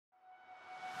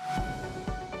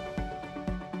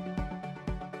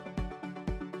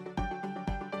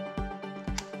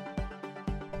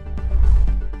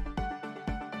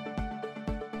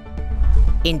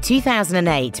In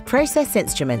 2008, Process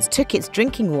Instruments took its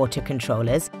drinking water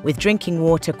controllers with drinking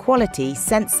water quality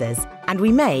sensors, and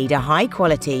we made a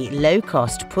high-quality,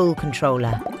 low-cost pool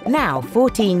controller. Now,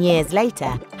 14 years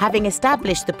later, having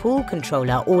established the pool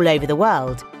controller all over the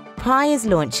world, Pi is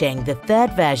launching the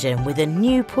third version with a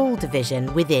new pool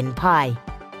division within Pi.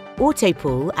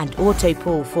 Autopool and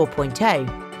Autopool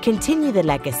 4.0 continue the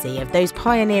legacy of those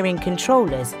pioneering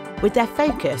controllers with their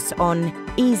focus on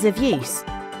ease of use,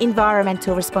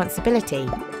 environmental responsibility,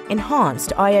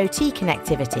 enhanced IoT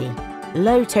connectivity,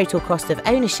 low total cost of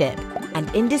ownership,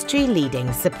 and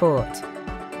industry-leading support.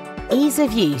 Ease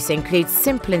of use includes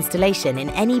simple installation in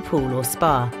any pool or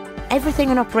spa. Everything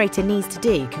an operator needs to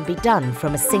do can be done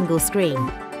from a single screen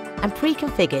and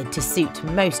pre-configured to suit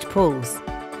most pools.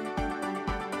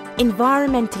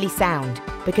 Environmentally sound,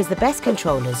 because the best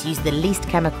controllers use the least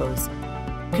chemicals.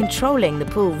 Controlling the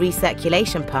pool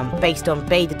recirculation pump based on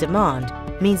bather demand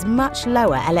means much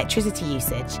lower electricity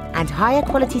usage, and higher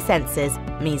quality sensors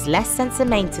means less sensor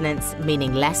maintenance,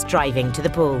 meaning less driving to the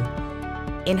pool.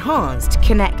 Enhanced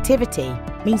connectivity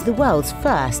means the world's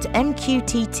first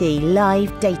MQTT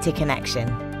live data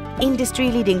connection,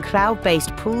 industry-leading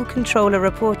cloud-based pool controller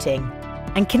reporting,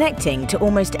 and connecting to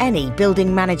almost any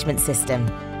building management system.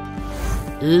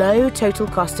 Low total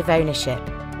cost of ownership,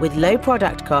 with low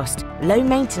product cost, low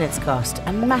maintenance cost,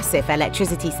 and massive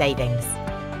electricity savings.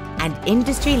 And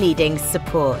industry-leading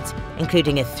support,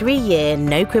 including a 3-year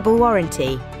no-quibble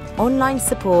warranty, online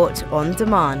support on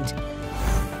demand,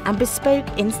 and bespoke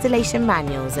installation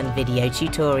manuals and video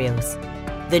tutorials.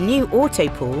 The new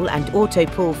Autopool and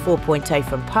Autopool 4.0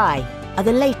 from Pi are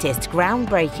the latest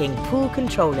groundbreaking pool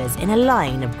controllers in a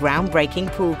line of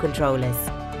groundbreaking pool controllers.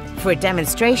 For a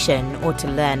demonstration or to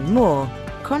learn more,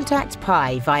 contact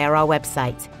Pi via our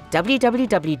website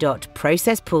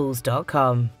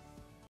www.processpools.com.